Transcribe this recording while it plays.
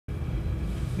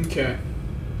Okay.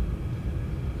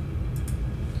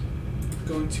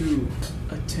 Going to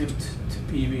attempt to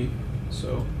PB.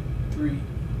 So 3,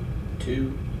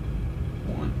 2,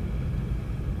 1.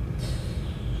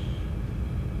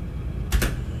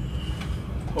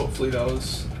 Hopefully that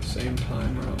was the same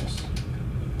time, or else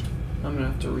I'm gonna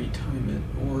have to retime it,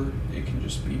 or it can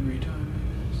just be retime, I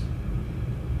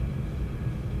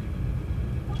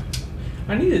guess.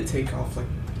 I need to take off like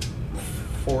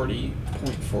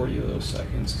 40.40 of those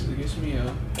seconds because it gives me a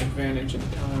advantage in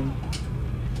time.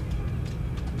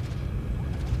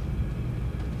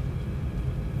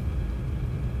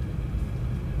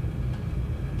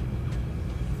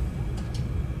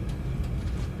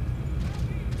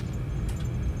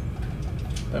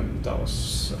 That was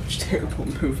such terrible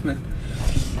movement.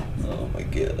 Oh my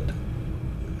god.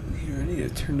 Here, I need to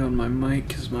turn down my mic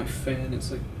because my fan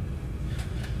is like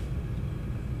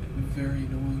very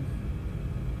annoying.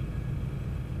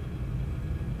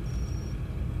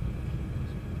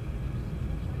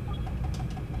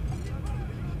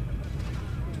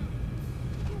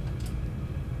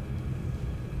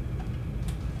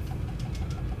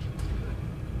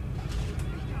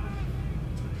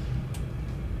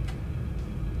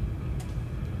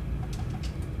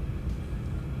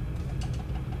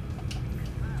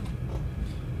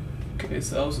 Okay,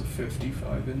 so that was a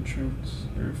 55 entrance,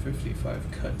 or a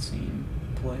 55 cutscene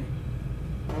play.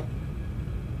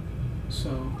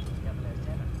 So,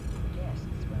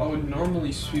 I would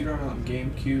normally speedrun on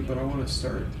GameCube, but I want to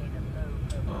start,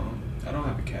 I don't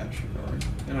have a capture card,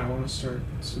 and I want to start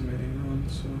submitting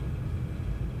runs, so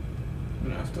I'm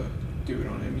going to have to do it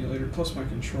on emulator, plus my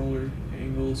controller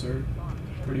angles are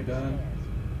pretty bad.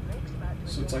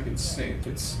 So it's like it's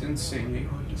insanely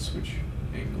hard to switch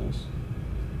angles.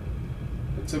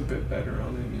 It's a bit better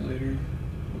on emulator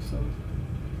with them.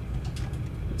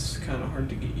 It's kind of hard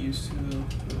to get used to though.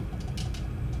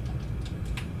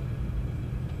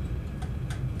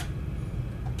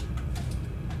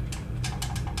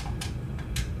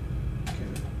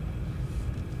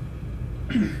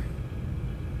 Okay.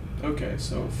 Okay,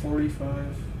 so 45,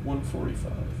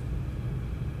 145.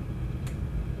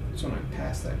 That's when I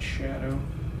pass that shadow.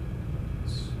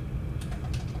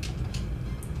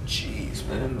 Jeez,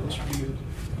 man, that was pretty good.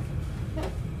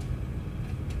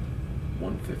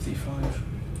 155.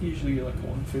 Usually like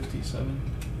 157.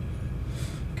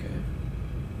 Okay.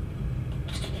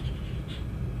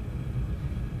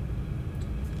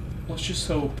 Let's just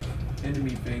hope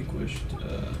enemy vanquished,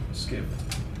 skip.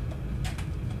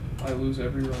 I lose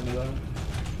every run of that.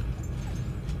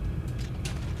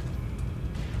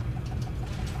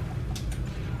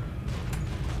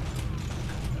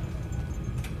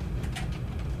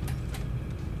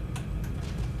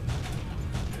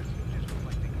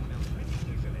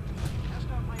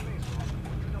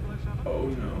 Oh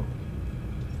no.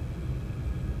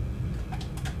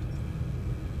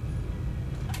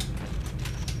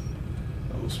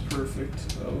 That was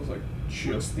perfect. That was like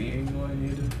just the angle I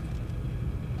needed.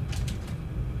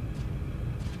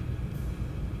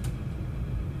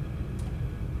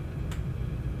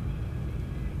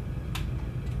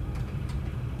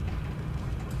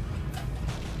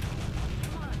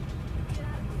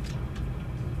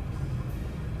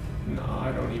 Nah,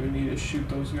 I don't even need to shoot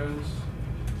those guys.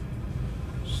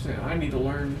 I need to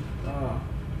learn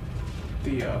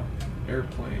the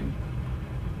airplane,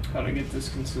 how to get this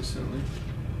consistently.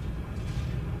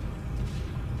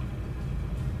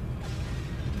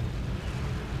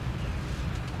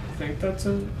 I think that's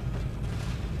it.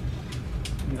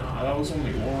 Nah, that was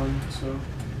only one, so.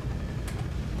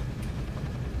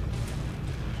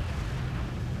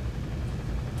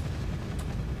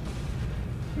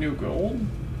 New gold?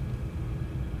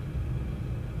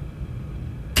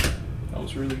 That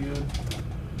was really good.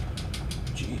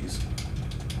 Jeez.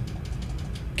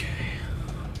 Okay.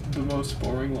 The most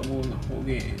boring level in the whole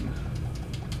game.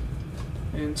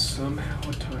 And somehow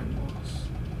a time loss.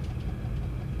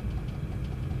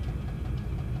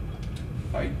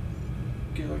 I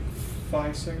get like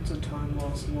 5 seconds of time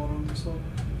loss a lot on this level.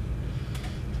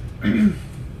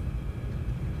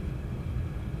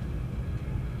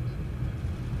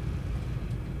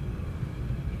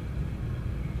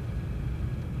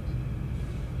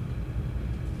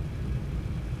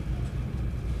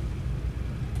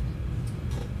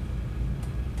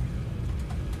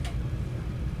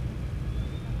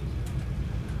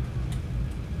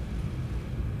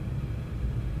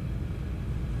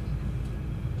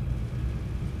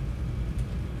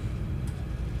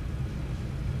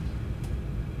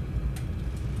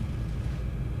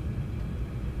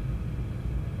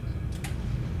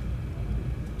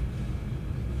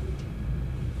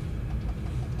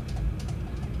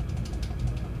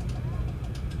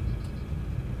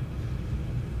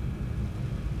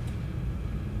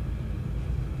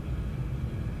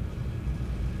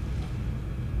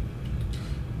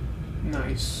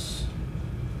 Nice.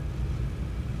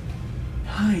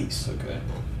 Nice, okay.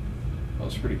 That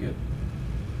was pretty good.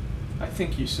 I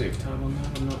think you saved time on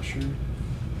that, I'm not sure.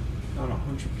 Not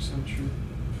 100% sure.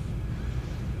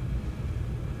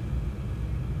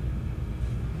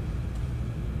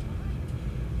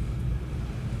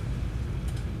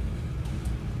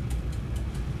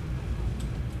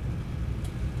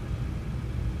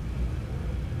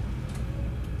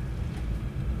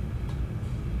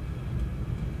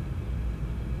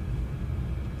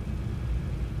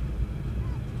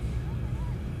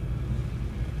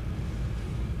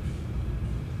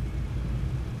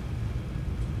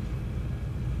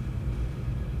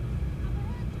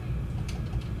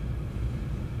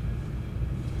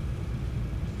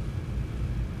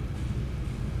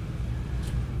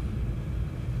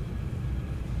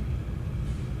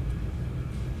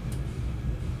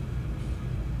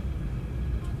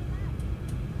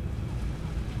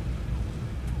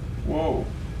 Whoa.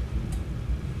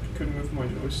 Couldn't move my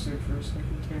joystick for a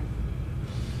second too.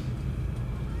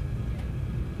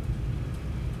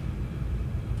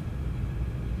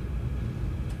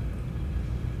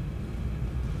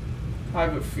 I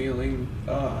have a feeling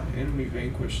enemy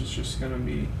vanquish is just gonna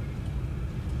be...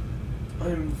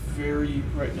 I'm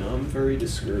very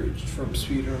discouraged from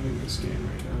speedrunning this game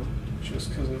right now. Just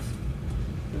because of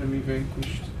enemy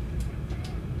vanquished.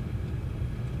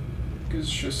 It's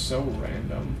just so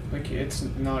random. Like, it's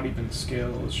not even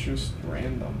skill, it's just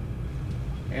random.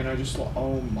 And I just,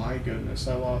 oh my goodness,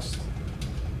 I lost.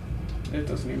 It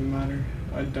doesn't even matter.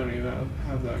 I don't even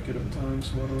have that good of a time,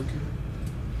 so what do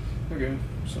I care? Okay,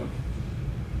 so.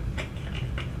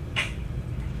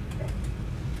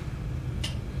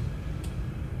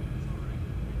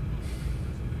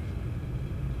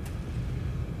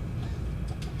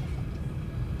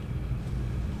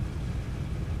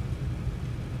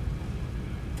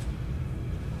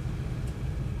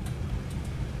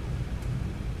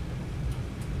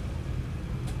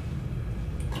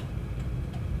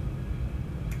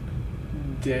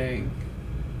 Dang.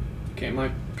 Okay,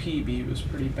 my PB was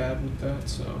pretty bad with that,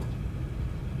 so.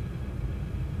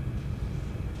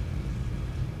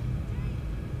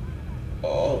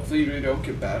 Oh, hopefully we don't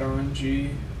get bad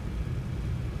RNG.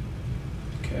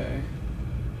 Okay.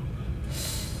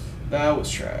 That was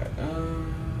trash.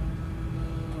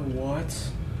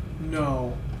 What?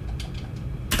 No.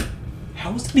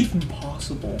 How is that even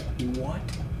possible? What?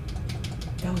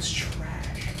 That was trash.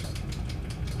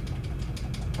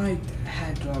 I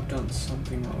had to have done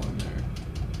something wrong there.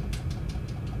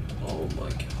 Oh my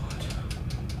god.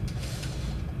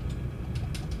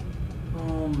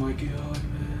 Oh my god,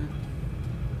 man.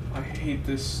 I hate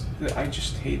this. I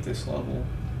just hate this level.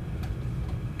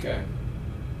 Okay.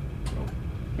 Oh.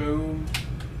 Boom.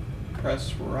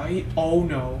 Press right. Oh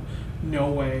no.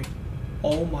 No way.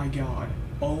 Oh my god.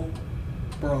 Oh,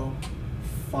 bro.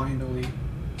 Finally.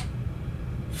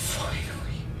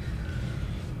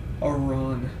 A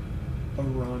run. A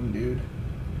run, dude.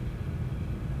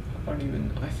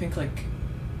 I think like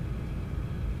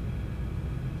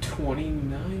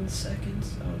 29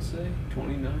 seconds, I would say.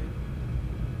 29.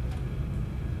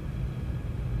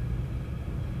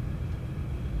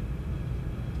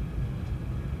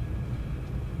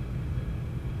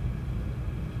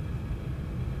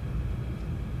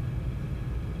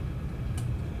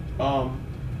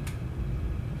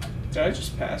 Did I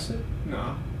just pass it?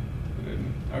 Nah. I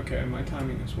didn't. Okay, my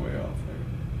timing is way off there.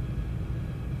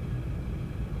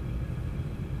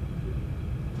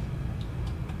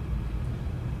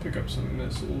 Pick up some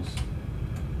missiles.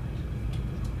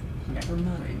 Never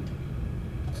mind.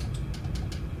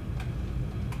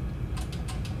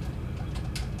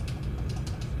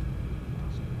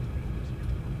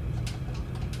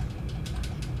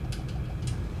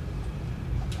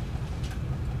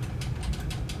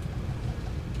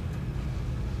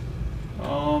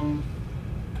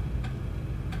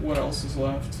 What else is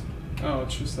left? Oh,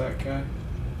 it's just that guy.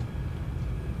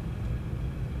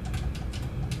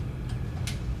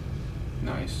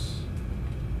 Nice.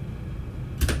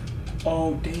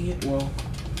 Oh, dang it. Well,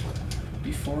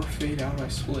 before fade out, I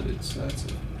split it, so that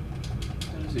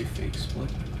is a fake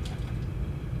split.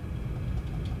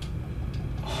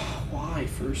 Oh, why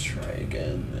first try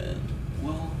again, then?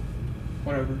 Well,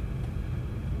 whatever.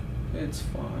 It's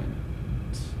fine.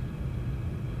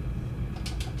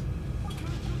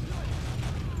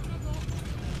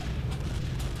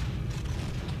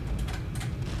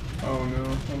 Oh no,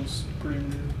 that was pretty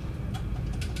weird.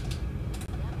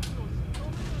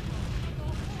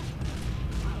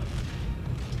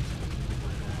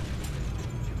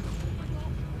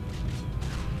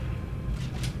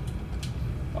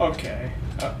 Okay,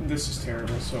 this is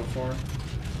terrible so far.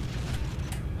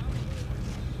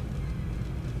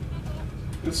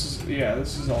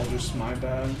 This is all just my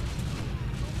bad.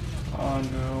 Oh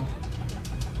no.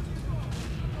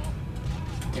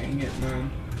 Dang it,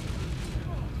 man.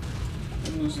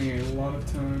 I'm losing a lot of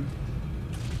time.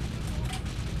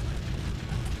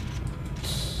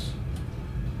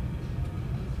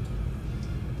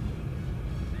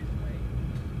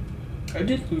 I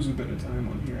did lose a bit of time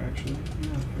on here, actually.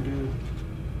 Yeah, I did.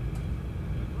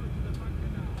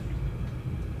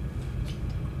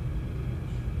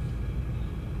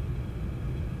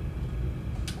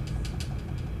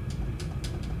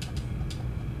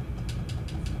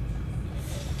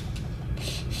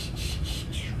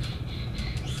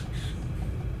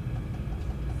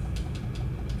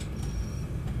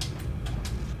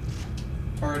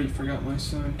 Already forgot my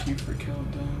sound cue for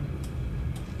countdown.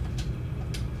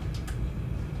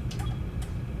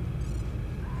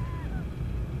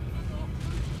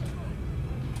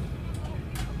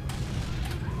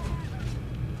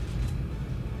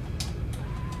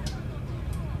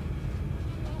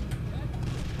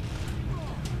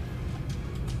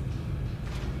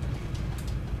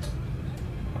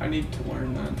 I need to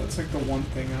learn that. That's like the one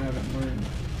thing I haven't learned.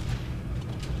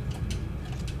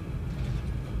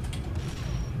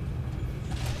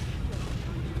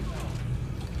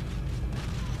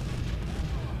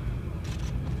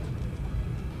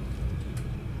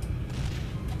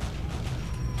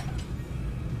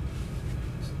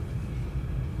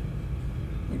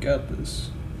 We got this.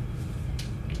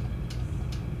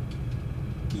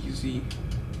 Easy.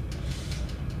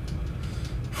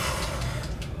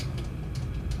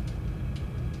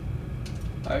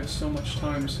 I have so much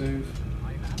time saved.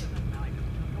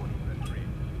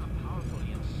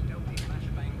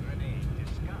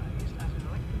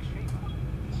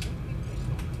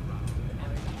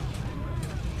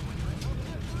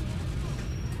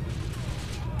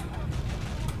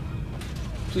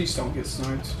 Please don't get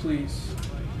sniped, please.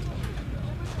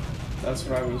 That's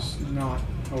what I was not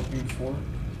hoping for.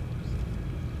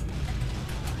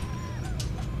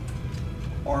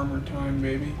 Armor time,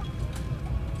 baby.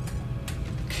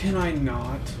 Can I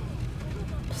not?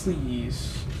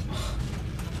 Please.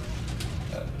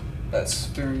 That's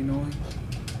very annoying.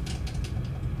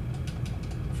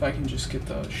 If I can just get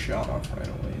the shot off right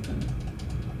away, then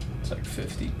it's like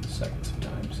 50 seconds of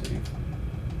time saved.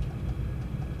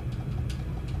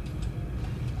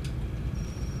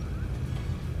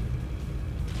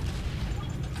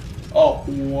 Oh,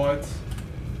 what?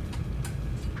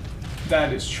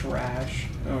 That is trash.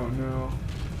 Oh no.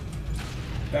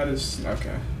 That is,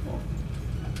 okay, well.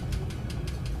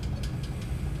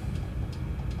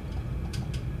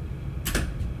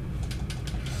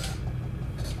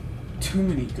 Too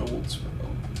many golds, bro.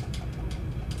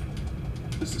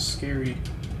 This is scary.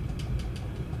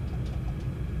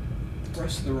 The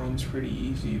rest of the run's pretty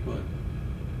easy, but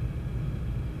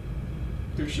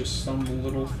there's just some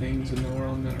little things in the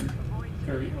run that are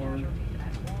very hard.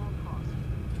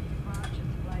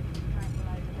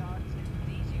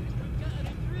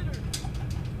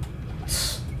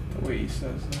 The way he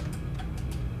says that.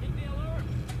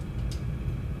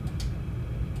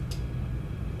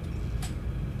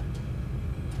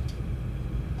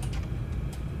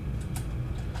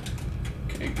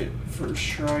 Okay, get first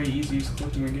try, easiest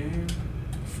clip in the game.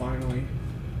 Finally.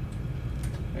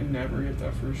 I never get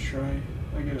that first try.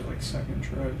 I get it like second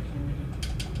try for some reason.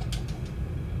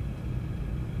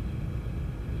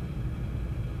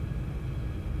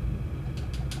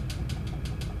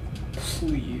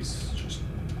 Please, just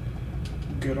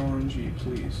good RNG,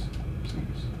 please.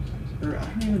 Please. Or I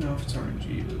don't even know if it's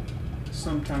RNG, but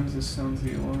sometimes this sounds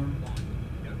the alarm.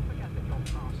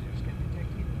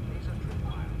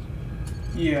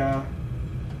 Yeah.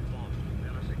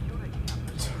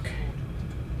 It's okay.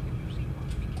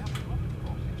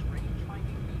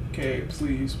 Okay,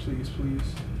 please, please, please.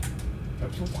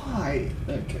 Why?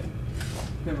 Okay.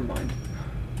 Never mind.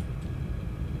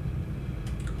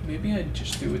 Maybe I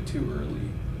just do it too early.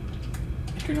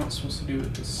 You're not supposed to do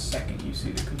it the second you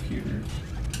see the computer.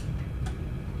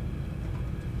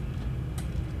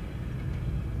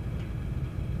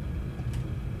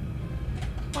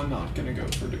 I'm not gonna go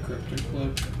for decryptor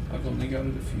clip. I've only got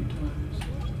it a few times.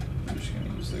 I'm just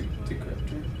gonna use the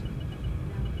decryptor.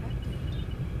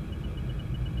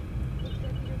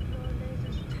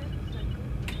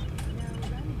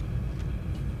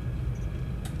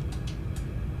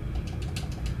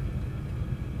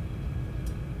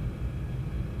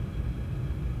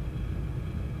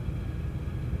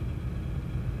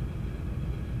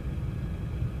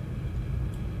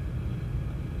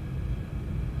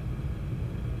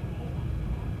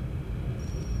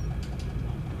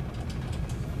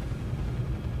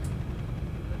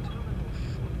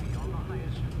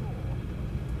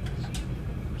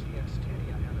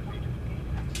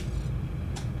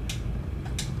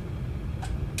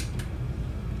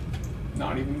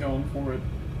 not even going for it.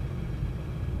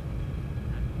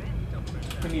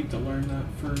 I need to learn that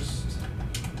first.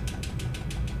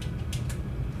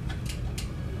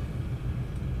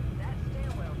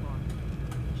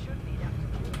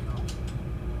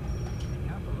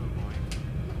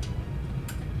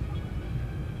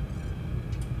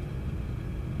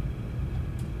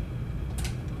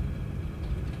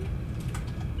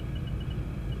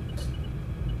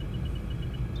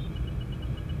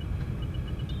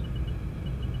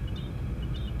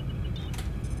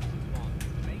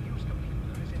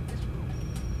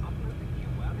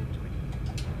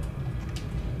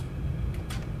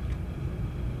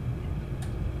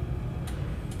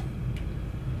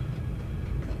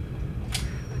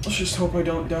 Let's just hope I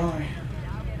don't die.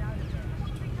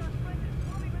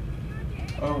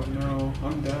 Oh no,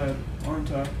 I'm dead,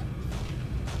 aren't I?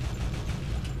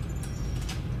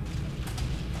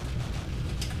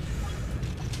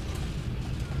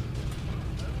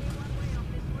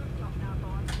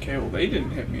 Okay, well they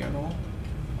didn't hit me at all.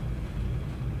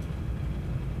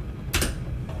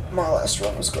 My last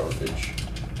run was garbage.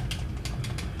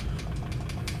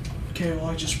 Okay, well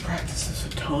I just practiced this a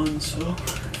ton, so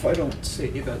if I don't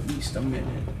save at least a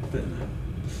minute, then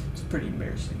it's pretty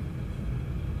embarrassing.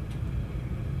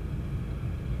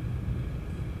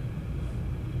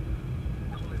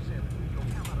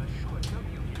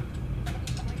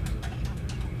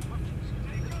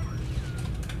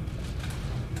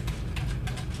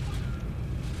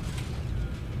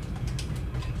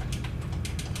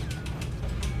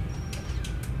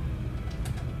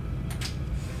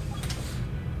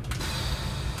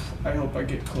 I hope I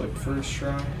get clipped first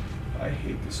try. I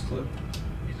hate this clip.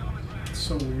 It's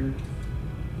so weird.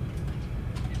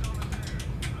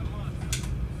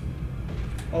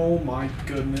 Oh my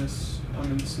goodness.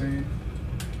 I'm insane.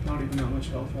 Not even that much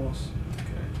health loss.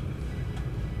 Okay.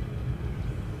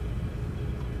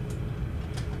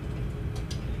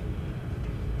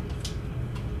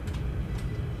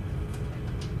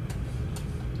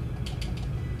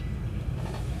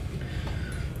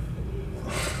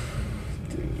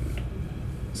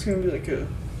 It's gonna be like a...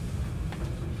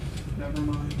 Never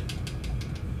mind.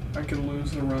 I could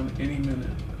lose the run any minute.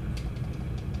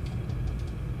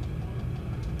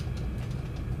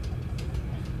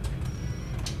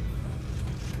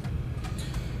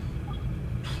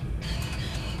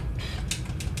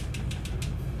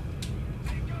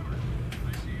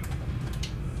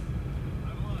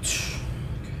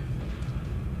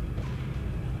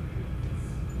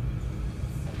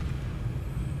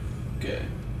 Okay.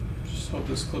 Just hope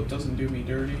this clip doesn't do me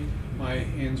dirty. My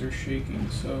hands are shaking,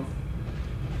 so...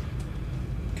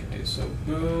 Okay, so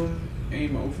boom.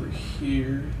 Aim over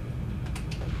here.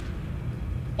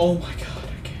 Oh my god,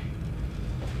 okay.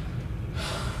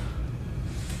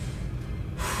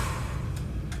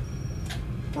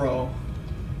 Bro.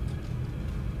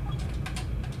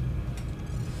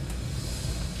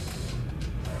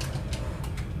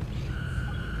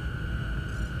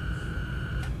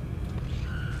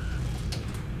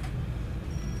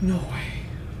 No way.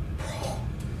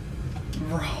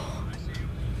 Bro.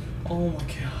 Oh my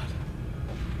god.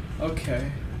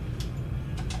 Okay.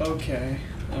 Okay.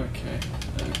 Okay.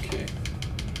 Okay.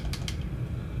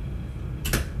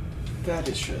 That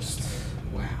is just...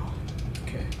 Wow.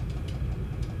 Okay.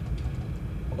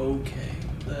 Okay.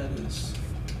 That is...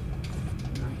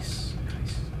 Nice.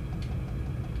 Nice.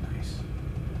 Nice.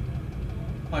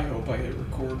 I hope I hit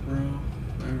record, bro.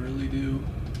 I really do.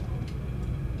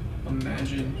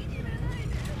 Imagine.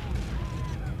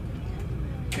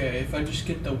 Okay, if I just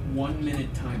get the 1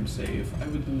 minute time save,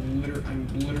 I'm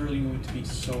literally going to be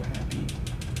so happy.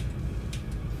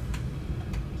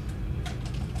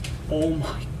 Oh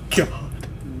my god.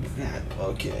 That,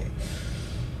 okay.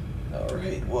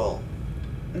 Alright, well,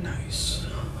 nice.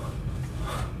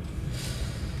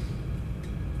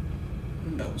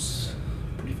 That was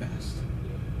pretty fast.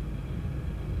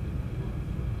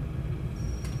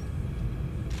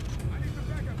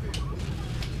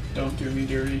 Don't do me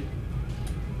dirty.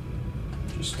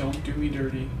 Just don't do me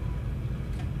dirty.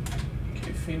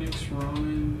 Okay, Phoenix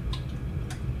Run,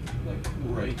 like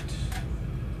right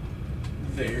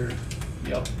there.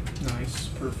 Yup, nice,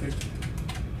 perfect.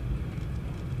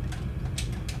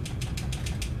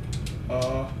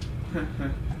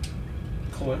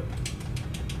 Clip.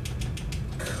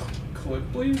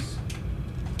 Clip, please?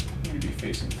 You need to be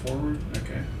facing forward.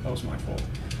 Okay, that was my fault.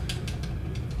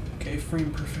 Okay,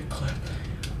 frame perfect clip.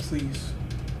 Please.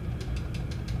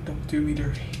 Don't do me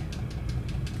dirty.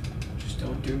 Just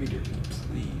don't do me dirty,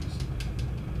 please.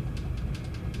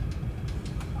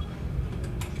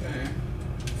 Okay.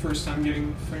 First time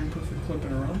getting frame perfect clip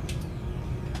in a row.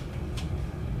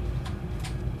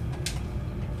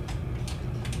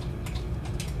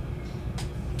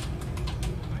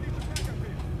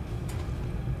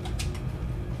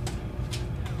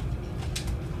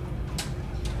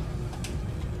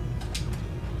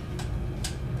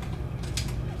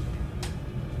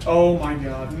 Oh my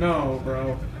god, no,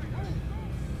 bro.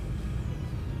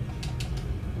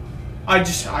 I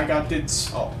got this.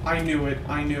 Oh, I knew it.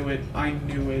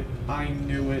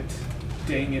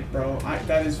 Dang it, bro.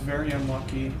 That is very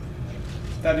unlucky.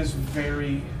 That is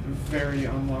very, very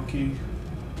unlucky.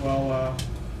 Well,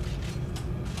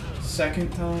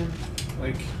 second time?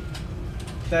 Like,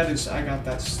 that is, I got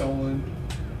that stolen.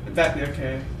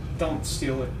 Okay. Don't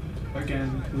steal it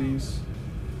again, please.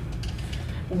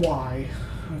 Why?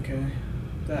 Okay.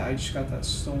 I just got that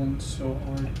stolen so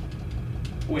hard.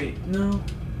 Wait, no.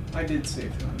 I did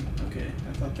save time. Okay,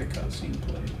 I thought the cutscene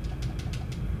played.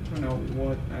 I don't know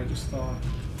what I just thought.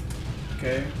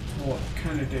 Okay, well, I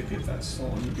kinda did get that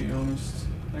stolen, to be honest.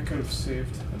 I could have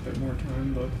saved a bit more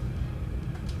time, but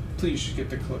please just get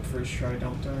the clip first try.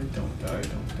 Don't die, don't die,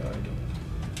 don't die, don't.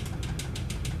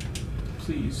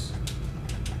 Please.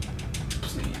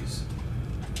 Please.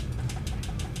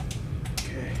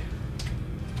 Okay.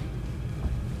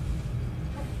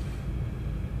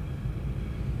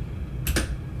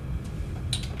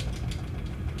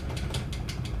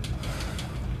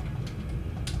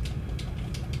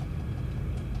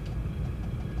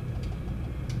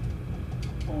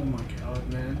 Oh my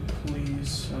god, man,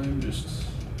 please, I'm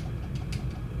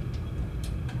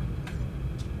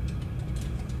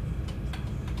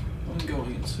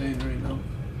going insane right now.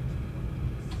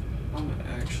 I'm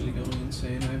actually going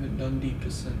insane. I haven't done Deep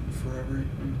Descent in forever,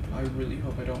 and I really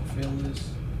hope I don't fail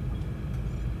this.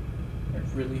 I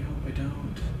really hope I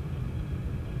don't.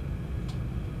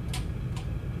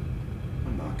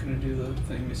 I'm not gonna do the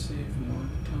thing to save more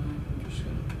time, I'm just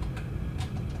gonna...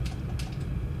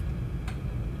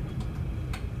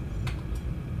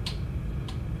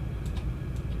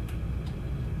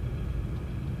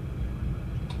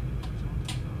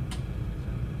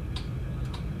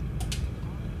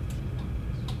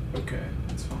 Okay,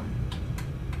 that's fine.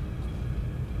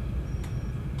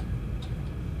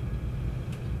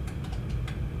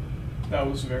 That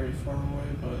was very far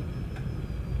away, but...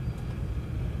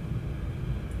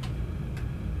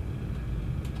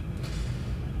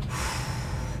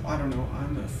 I don't know,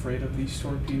 I'm afraid of these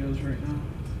torpedoes right now.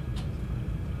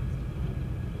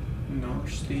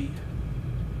 Nasty.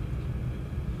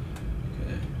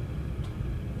 Okay.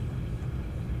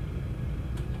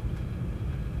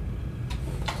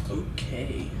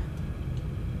 Okay.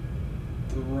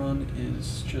 The run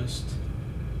is just...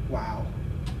 wow.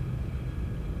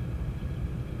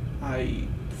 I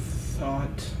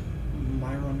thought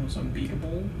my run was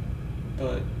unbeatable,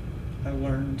 but I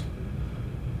learned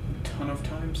a ton of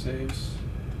time saves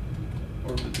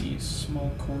over the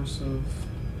small course of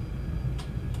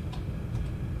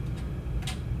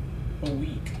a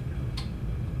week.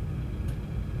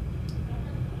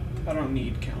 I don't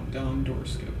need countdown door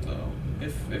skip though.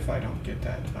 If I don't get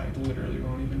that, I literally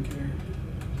won't even care.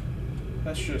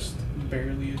 That's just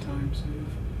barely a time save.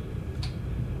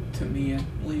 To me at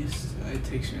least. It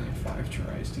takes me like 5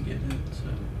 tries to get it, so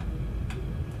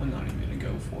I'm not even gonna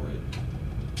go for it.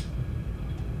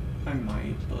 I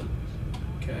might, but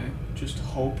okay. Just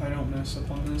hope I don't mess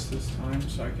up on this time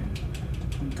so I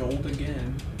can gold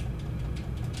again.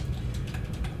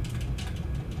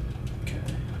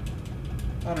 Okay.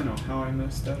 I don't know how I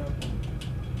messed that up.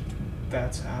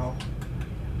 That's how.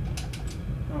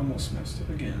 I almost messed up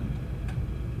again.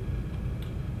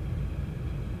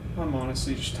 I'm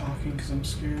honestly just talking because I'm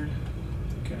scared.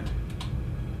 Okay.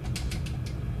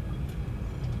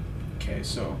 Okay,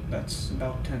 so that's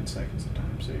about 10 seconds of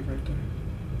time save right there.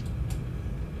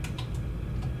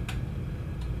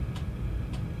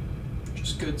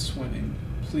 Just good swimming.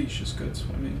 Please, just good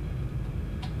swimming.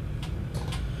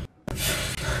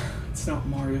 It's not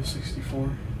Mario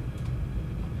 64.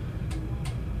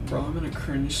 Bro, I'm gonna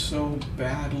cringe so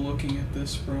bad looking at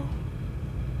this, bro.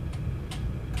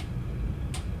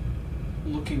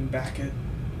 Looking back at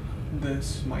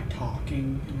this, my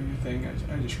talking and everything,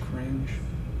 I just cringe.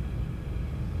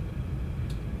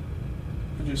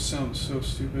 It just sounds so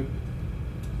stupid.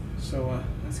 So,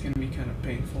 that's gonna be kind of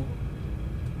painful.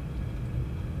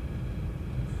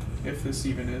 If this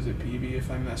even is a PB, if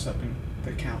I mess up in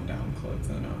the countdown clip,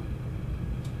 then,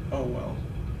 oh well.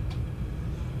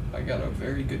 I got a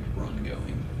very good run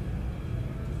going,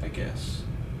 I guess.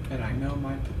 And I know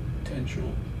my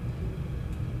potential.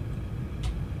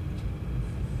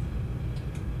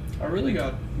 I really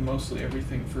got mostly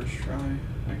everything first try.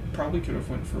 I probably could have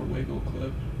went for a wiggle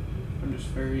clip. I'm just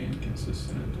very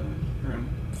inconsistent at that. Or I'm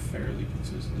fairly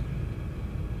consistent.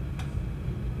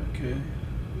 Okay.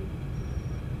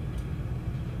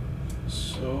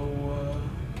 So,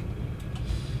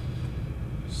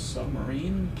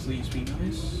 submarine, please be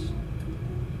nice.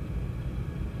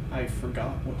 I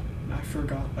forgot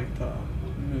like the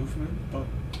movement, but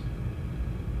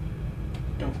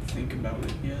don't think about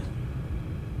it yet.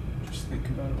 Just think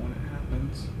about it when it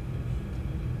happens.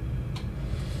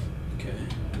 Okay,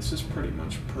 this is pretty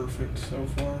much perfect so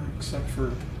far, except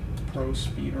for pro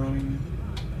speedrunning.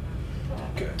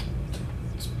 Okay,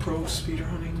 it's pro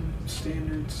speedrunning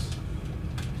standards.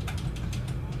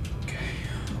 Okay,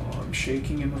 oh, I'm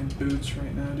shaking in my boots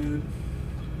right now, dude.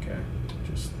 Okay,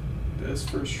 just this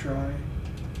first try.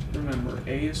 Remember,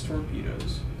 A is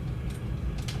torpedoes.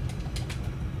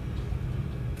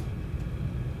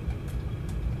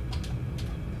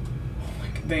 Oh my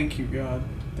God. Thank you, God.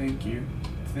 Thank you.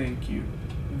 Thank you.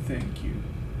 Thank you.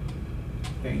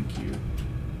 Thank you.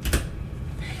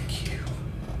 Thank you.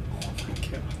 Oh my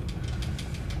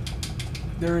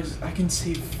God. I can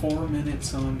save 4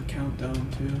 minutes on countdown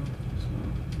too.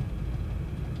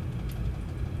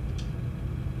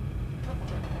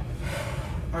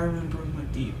 I remember my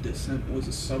deep descent was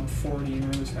a sub 40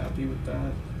 and I was happy with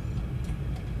that.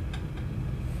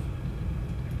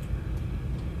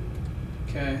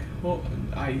 Okay, well,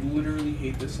 I literally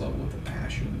hate this level with a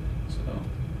passion, so,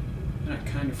 and I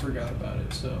kind of forgot about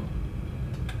it, so,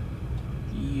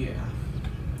 yeah.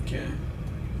 Okay,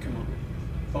 come on.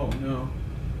 Oh no.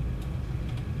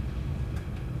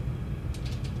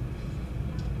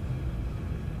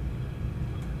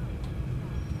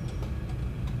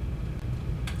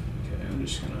 I'm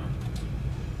just gonna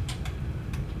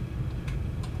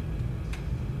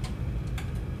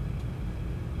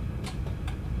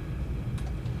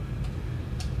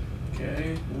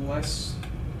okay, less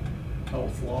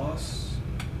health loss.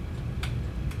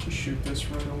 Just shoot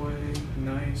this right away.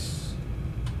 Nice.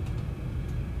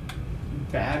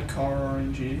 Bad car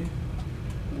RNG.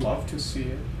 Love to see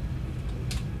it.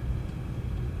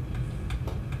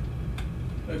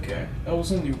 Okay, that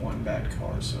was only one bad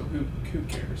car, so who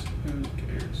cares? Who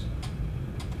cares?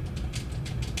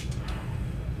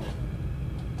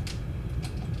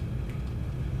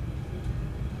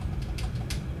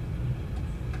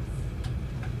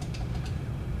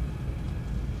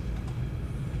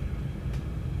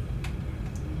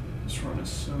 This run is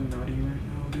so nutty right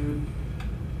now, dude.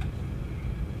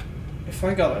 If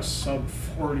I got a sub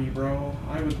 40, bro,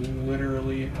 I would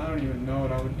literally, I don't even know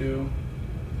what I would do.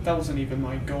 That wasn't even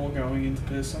my goal going into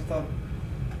this. I thought...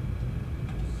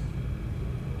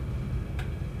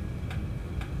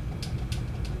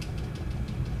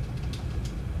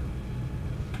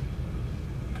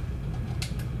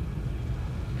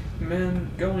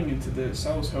 Man, going into this,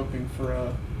 I was hoping for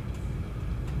a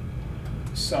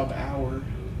sub hour,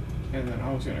 and then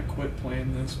I was gonna quit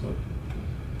playing this, but...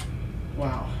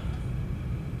 Wow.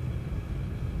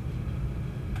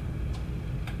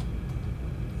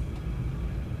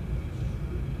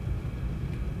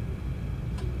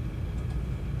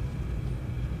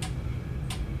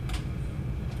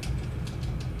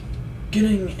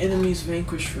 Getting enemies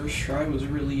vanquished first try was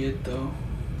really it, though.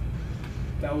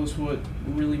 That was what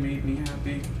really made me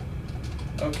happy.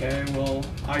 Okay, well,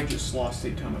 I just lost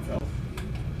a ton of health.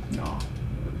 Nah,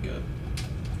 we're good.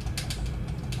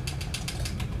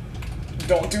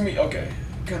 Don't do me! Okay,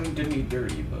 kinda did me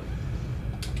dirty, but...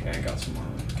 Okay, I got some armor.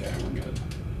 Okay, we're good.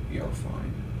 We are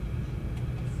fine.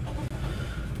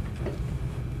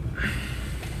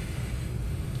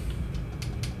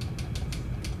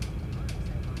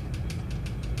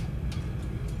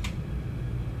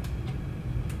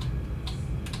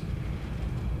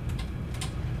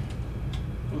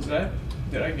 Was that?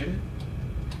 Did I get it?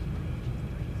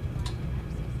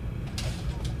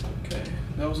 Okay,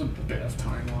 that was a bit of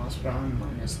time loss, but I'm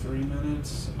minus 3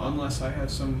 minutes. Unless I had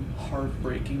some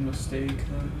heartbreaking mistake,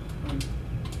 then I'm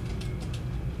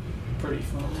pretty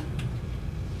fine.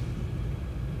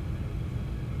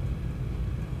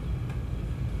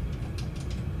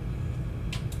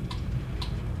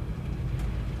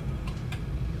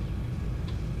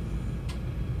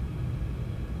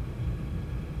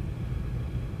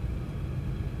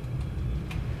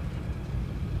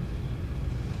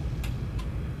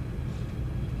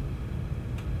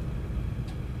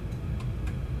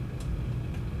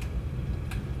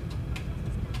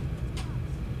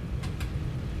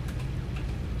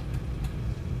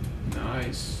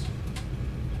 Nice.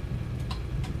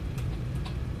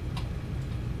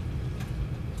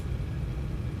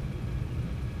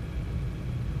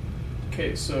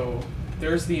 Okay, so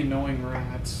there's the annoying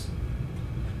rats.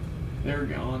 They're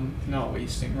gone. Not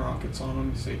wasting rockets on them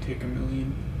because they take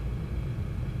 1,000,000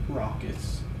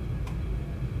 rockets.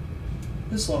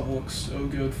 This level looks so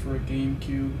good for a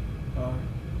GameCube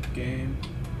game.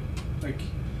 Like,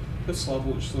 this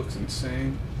level just looks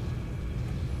insane.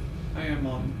 I am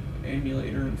on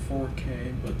emulator in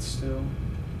 4K, but still.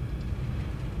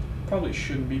 Probably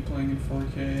shouldn't be playing in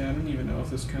 4K. I don't even know if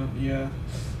this counts. Yeah,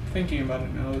 thinking about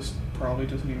it now, this probably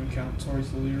doesn't even count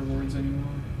towards the leaderboards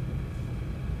anymore.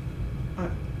 I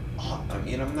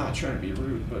mean, I'm not trying to be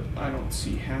rude, but I don't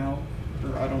see how,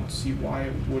 or I don't see why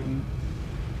it wouldn't.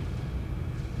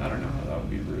 I don't know how that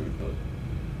would be rude, but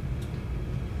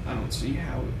I don't see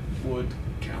how it would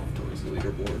count towards the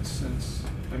leaderboards, since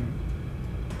I'm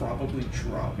probably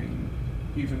dropping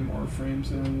even more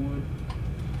frames than I would.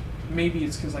 Maybe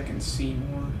it's because I can see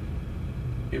more.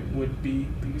 It would be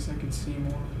because I could see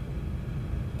more.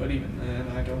 But even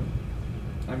then, I don't.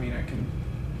 I mean, I can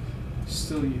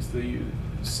still use the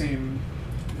same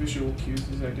visual cues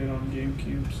as I did on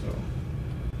GameCube, so.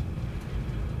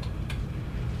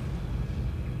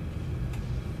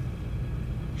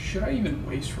 Should I even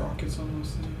waste rockets on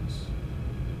those things?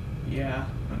 Yeah,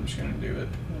 I'm just gonna do it.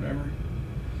 Whatever.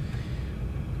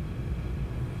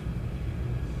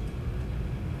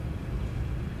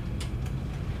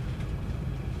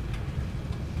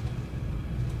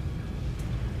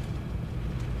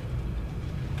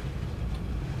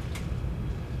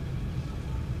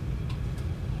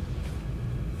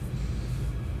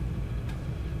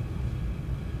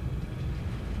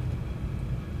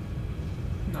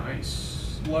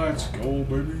 Nice. Let's go,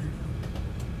 baby.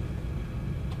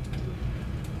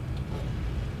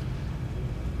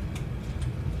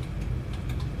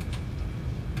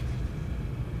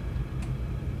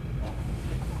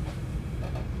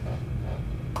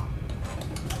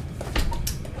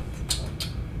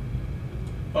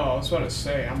 Oh, I was about to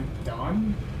say, I'm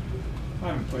done? I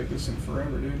haven't played this in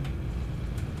forever, dude.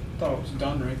 Thought it was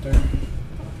done right there.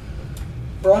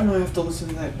 Bro, I might have to listen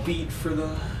to that beat for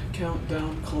the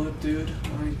countdown clip, dude.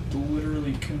 I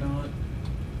literally cannot.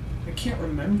 I can't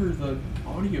remember the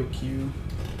audio cue.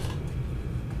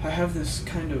 I have this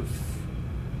kind of.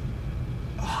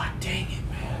 Ah, dang it,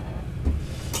 man.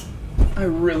 I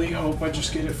really hope I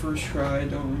just get it first try. I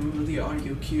don't remember the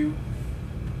audio cue.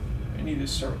 I need to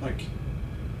start, like.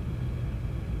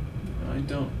 I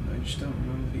just don't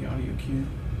remember the audio cue.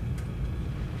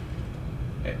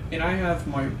 And I have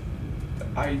my.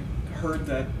 I heard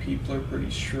that people are pretty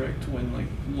strict when, like,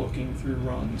 looking through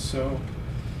runs, so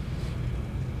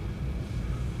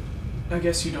I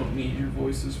guess you don't need your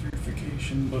voice's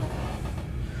verification, but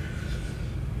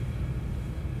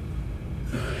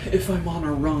if I'm on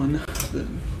a run,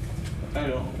 then I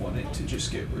don't want it to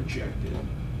just get rejected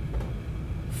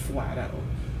flat out.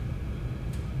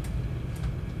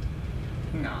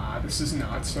 Nah, this is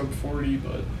not sub 40,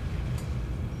 but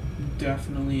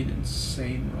definitely an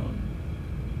insane run.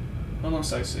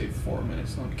 Unless I say 4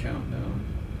 minutes on countdown.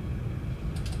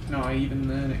 No, even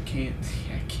then it can't.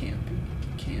 Yeah, it can't be.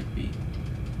 It can't be.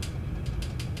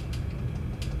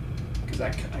 Because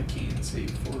I can't say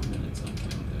 4 minutes on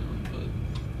countdown, but.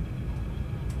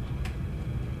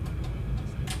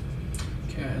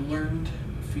 Okay, I learned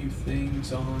a few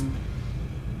things on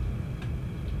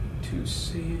to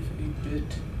save a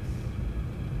bit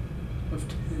of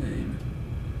time.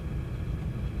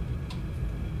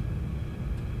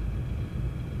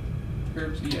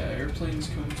 Yeah, airplanes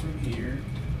come from here.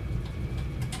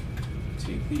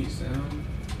 Take these down.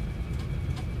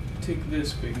 Take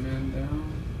this big man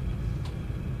down.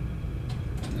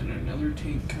 And then another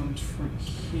tank comes from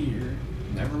here.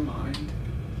 Never mind.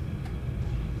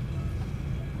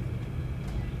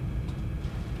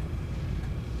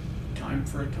 Time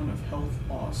for a ton of health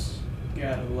loss.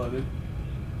 Gotta love it.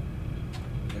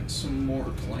 And some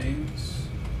more planes.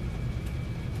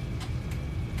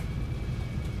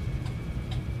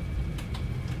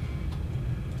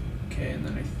 Okay, and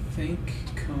then I think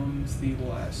comes the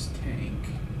last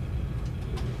tank.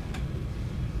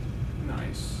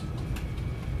 Nice.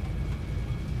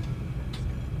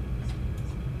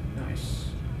 Nice.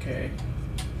 Okay.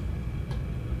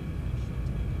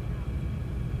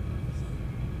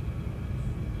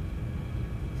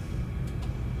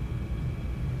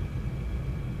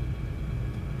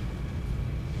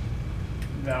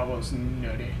 That was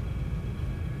nutty.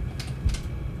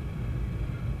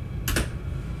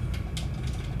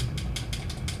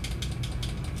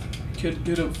 Could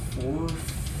get a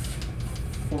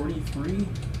 443,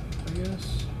 I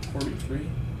guess. 43.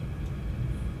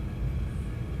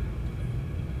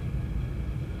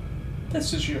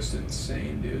 This is just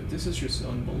insane, dude. This is just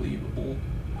unbelievable.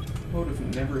 I would have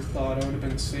never thought I would have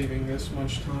been saving this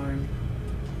much time.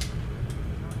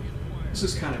 This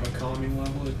is kind of a calming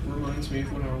level. It reminds me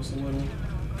of when I was little.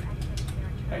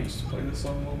 I used to play this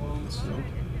level a lot, so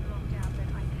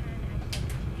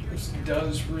this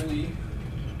does really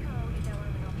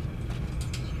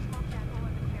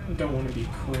don't want to be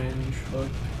cringe, but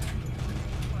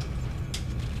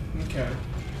okay.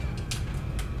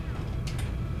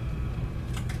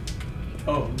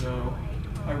 Oh no.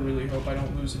 I really hope I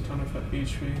don't lose a ton of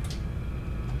HP.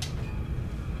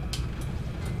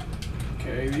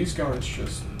 Okay, these guards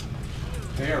just...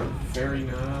 They are very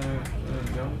nice.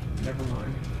 No, never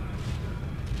mind.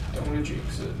 Don't want to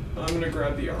jinx it. I'm gonna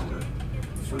grab the armor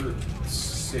for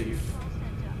safe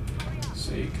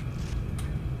sake.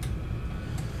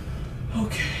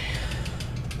 Okay.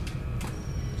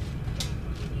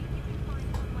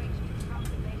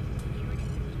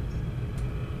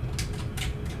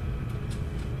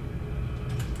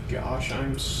 Gosh,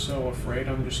 I'm so afraid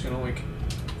I'm just gonna like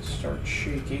start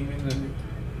shaking and then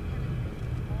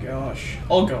gosh,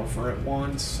 I'll go for it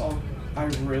once. I'll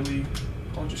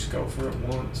just go for it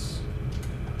once.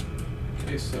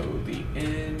 Okay, so the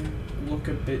N, look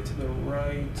a bit to the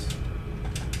right.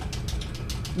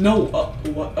 No,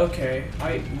 what? Okay,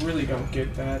 I really don't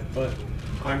get that, but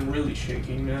I'm really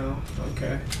shaking now.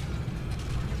 Okay.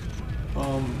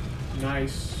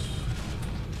 Nice.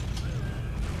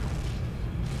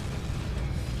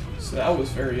 So that was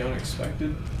very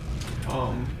unexpected.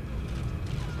 I'm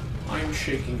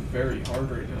shaking very hard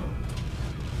right now.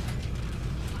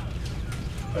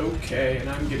 Okay, and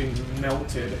I'm getting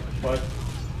melted, but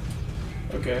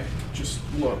okay, just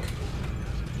look.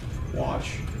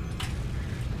 Watch.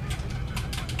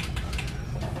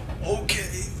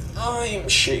 Okay, I'm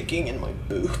shaking in my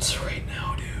boots right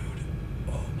now, dude.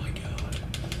 Oh my god.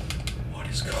 What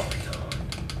is going on?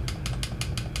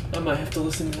 I might have to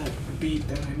listen to that beat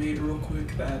that I made real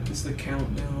quick. That is the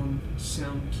countdown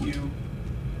sound cue.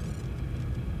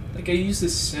 Like, I use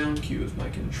this sound cue with my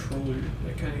controller.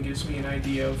 That kind of gives me an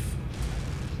idea of...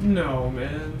 No,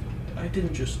 man. I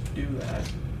didn't just do that.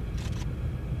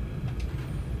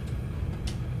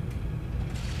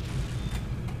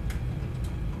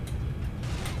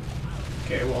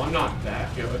 Okay, well, I'm not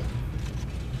that good.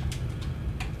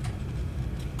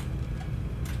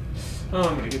 Oh,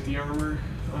 I'm gonna get the armor.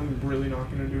 I'm really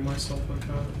not gonna do myself like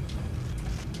that.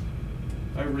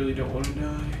 I really don't want to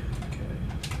die.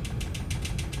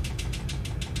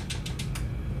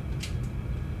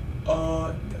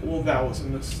 Well, that was a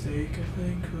mistake, I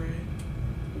think, right?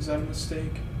 Was that a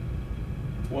mistake?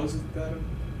 Was it that?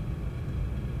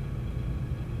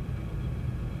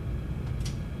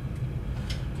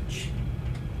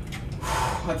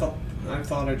 I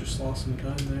thought I just lost some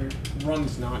time there.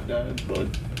 Run's not dead, but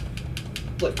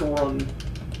like run.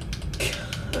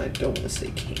 I don't want to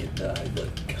say can't die, but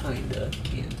kinda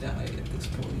can't die at this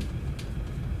point.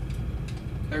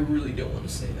 I really don't want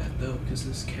to say that though, because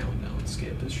this countdown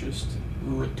skip is just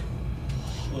retardedly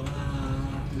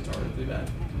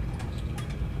bad.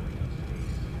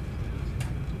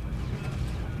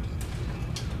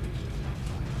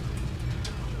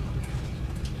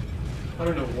 I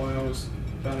don't know why I was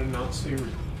about to not say.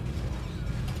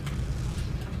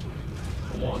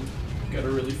 Hold on, gotta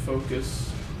really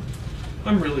focus.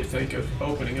 I'm really thinking of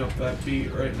opening up that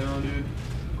beat right now, dude.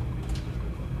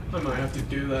 I might have to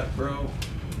do that, bro.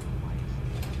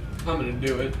 I'm gonna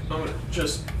do it. I'm gonna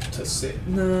just to save.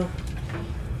 No,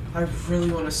 I really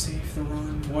want to save the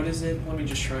run. What is it? Let me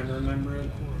just try and remember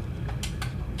it.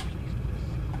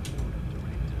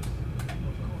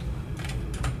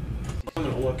 I'm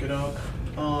gonna look it up.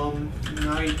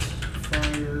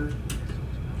 Nightfire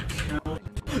count.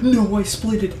 No, I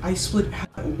split it. I split.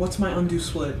 What's my undo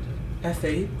split?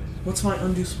 F8. What's my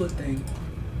undo split thing?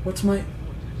 What's my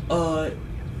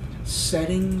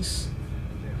settings?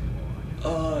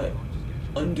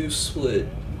 Undo split.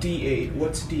 D8.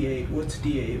 What's D8? What's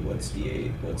D8? What's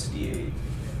D8? What's D8?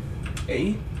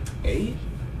 8? 8?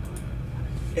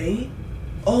 8?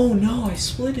 Oh no, I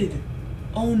split it.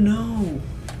 Oh no.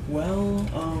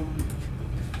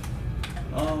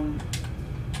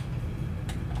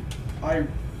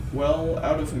 Well,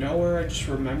 out of nowhere, I just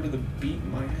remember the beat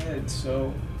in my head,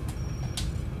 so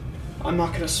I'm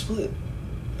not gonna split.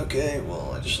 Okay,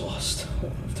 well, I just lost a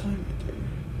lot of time right there.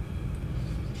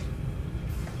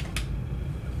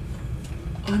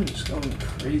 I'm just going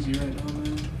crazy right now,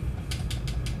 man.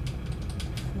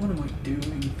 What am I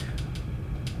doing?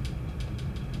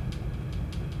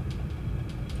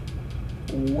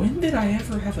 When did I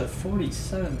ever have a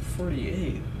 47,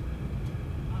 48?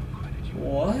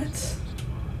 What?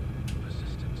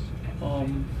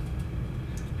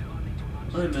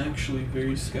 I'm actually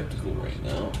very skeptical right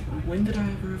now. When did I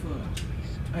ever have a...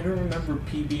 I don't remember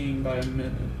PBing by a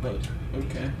minute, but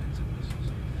okay.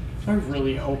 I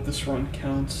really hope this run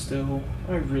counts still.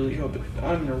 I really hope it...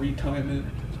 I'm gonna retime it.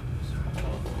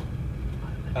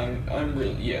 I'm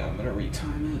really, yeah, I'm gonna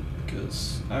retime it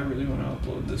because I really want to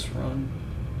upload this run.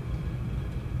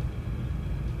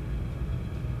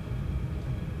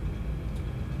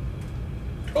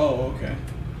 Oh, okay.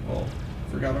 Well,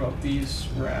 forgot about these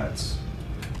rats.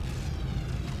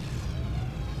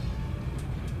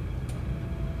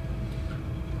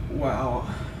 Wow.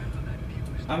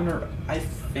 I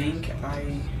think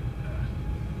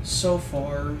so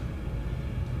far,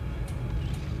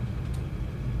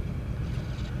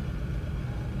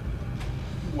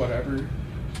 whatever.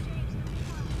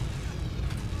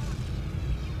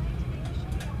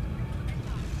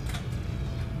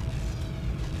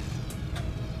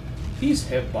 These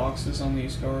hitboxes on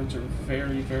these guards are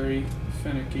very, very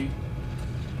finicky.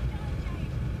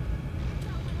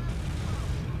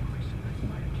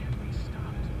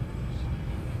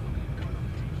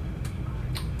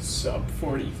 Sub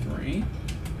 43.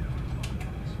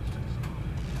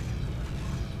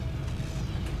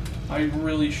 I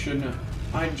really shouldn't.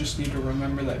 I just need to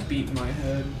remember that beat in my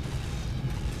head.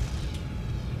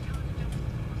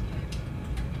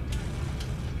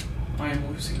 I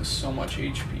am losing so much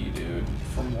HP, dude.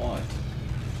 From what?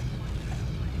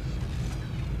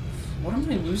 What am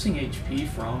I losing HP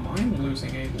from? I'm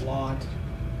losing a lot.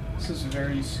 This is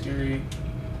very scary.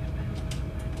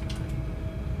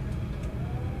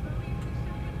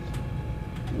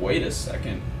 Wait a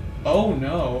second. Oh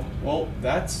no. Well,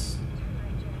 that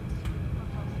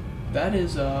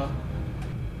is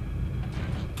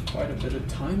quite a bit of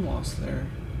time lost there.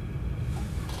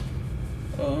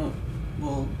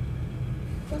 Well,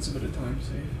 that's a bit of time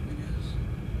saved, I guess.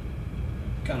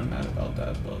 Kinda mad about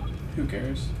that, but who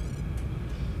cares?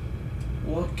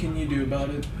 What can you do about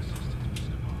it?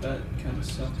 That kinda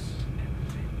sucks.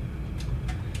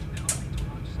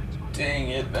 Dang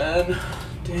it, man.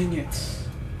 Dang it.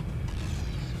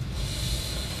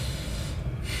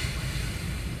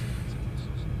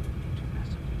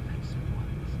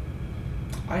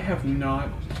 I have not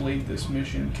played this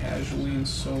mission casually in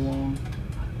so long.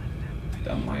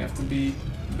 That might have to be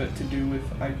a bit to do with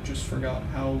I just forgot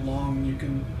how long you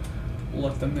can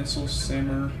let the missile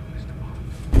simmer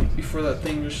before that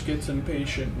thing just gets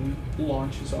impatient and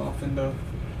launches off into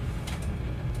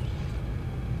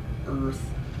Earth.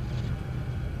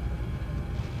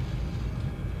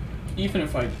 Even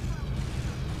if I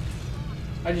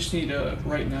just need to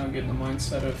right now get in the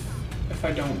mindset of if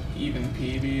I don't even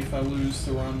PB, if I lose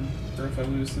the run, or if I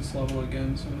lose this level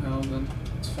again somehow, then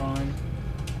it's fine.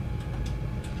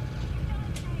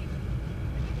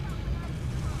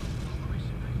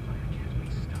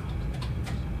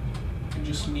 I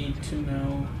just need to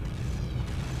know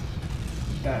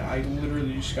that I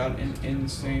literally just got an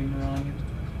insane run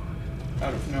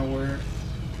out of nowhere.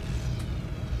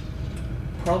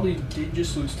 Probably did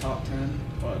just lose top 10,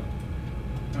 but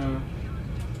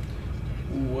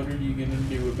what are you gonna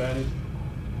do about it?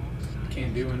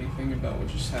 Can't do anything about what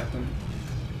just happened.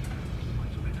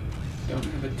 Don't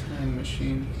have a time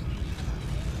machine.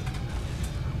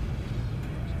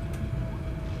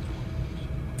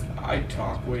 I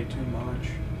talk way too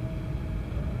much.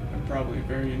 I'm probably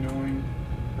very annoying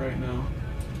right now.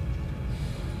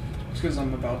 It's because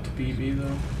I'm about to PB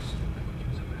though.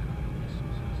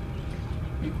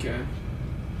 Okay.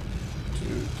 2,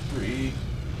 3.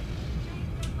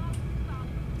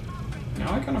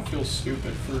 Now I kind of feel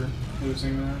stupid for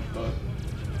losing that, but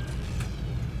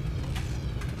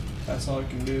that's all I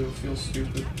can do. Feel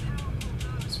stupid.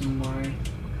 It's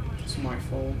my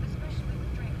fault.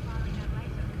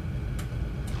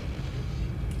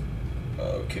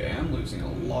 Okay, I'm losing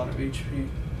a lot of HP.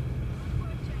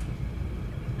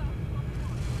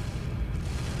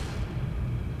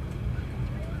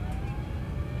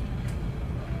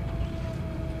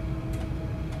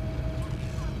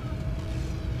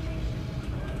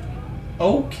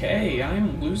 Okay,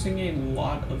 I'm losing a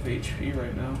lot of HP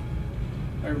right now.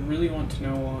 I really want to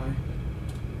know why.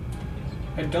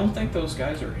 I don't think those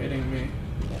guys are hitting me.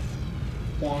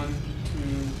 1,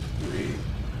 2, 3.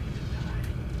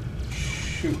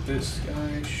 Shoot this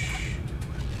guy.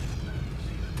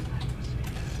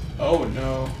 Oh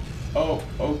no. Oh,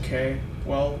 okay.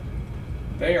 Well,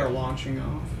 they are launching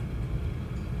off.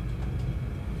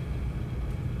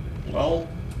 Well,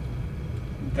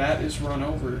 that is run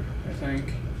over, I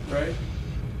think, right?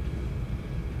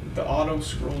 The auto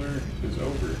scroller is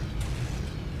over.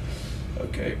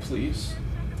 Okay, please.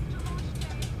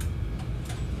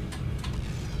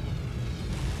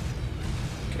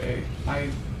 Okay, I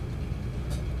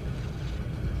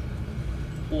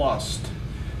lost.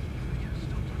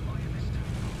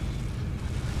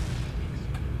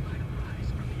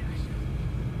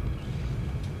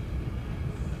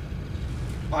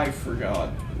 I forgot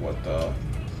what the...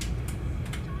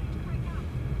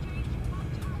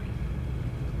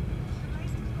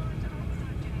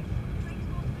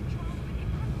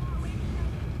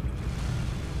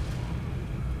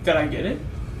 Did I get it?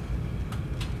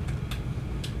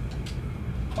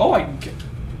 Oh, I get...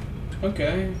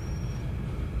 Okay.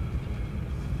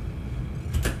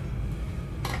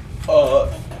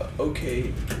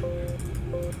 Okay.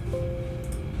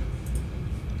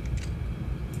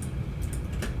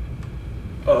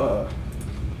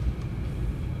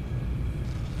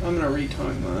 I'm gonna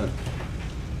retime that.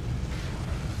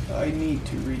 I need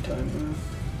to retime that.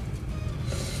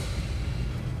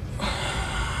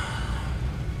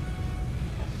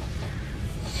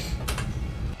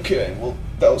 Okay, well,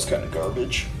 that was kind of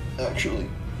garbage, actually.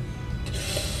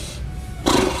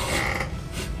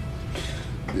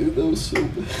 Dude, that was so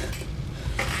bad.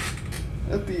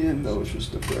 At the end, that was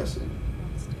just depressing.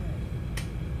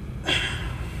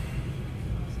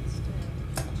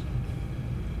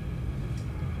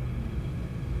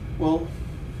 Well,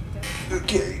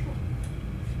 okay.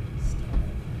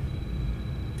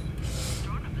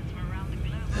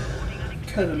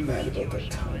 Kind of mad about that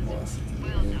time loss at the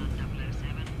end.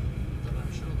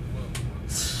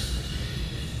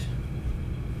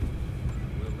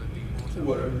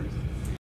 Whatever.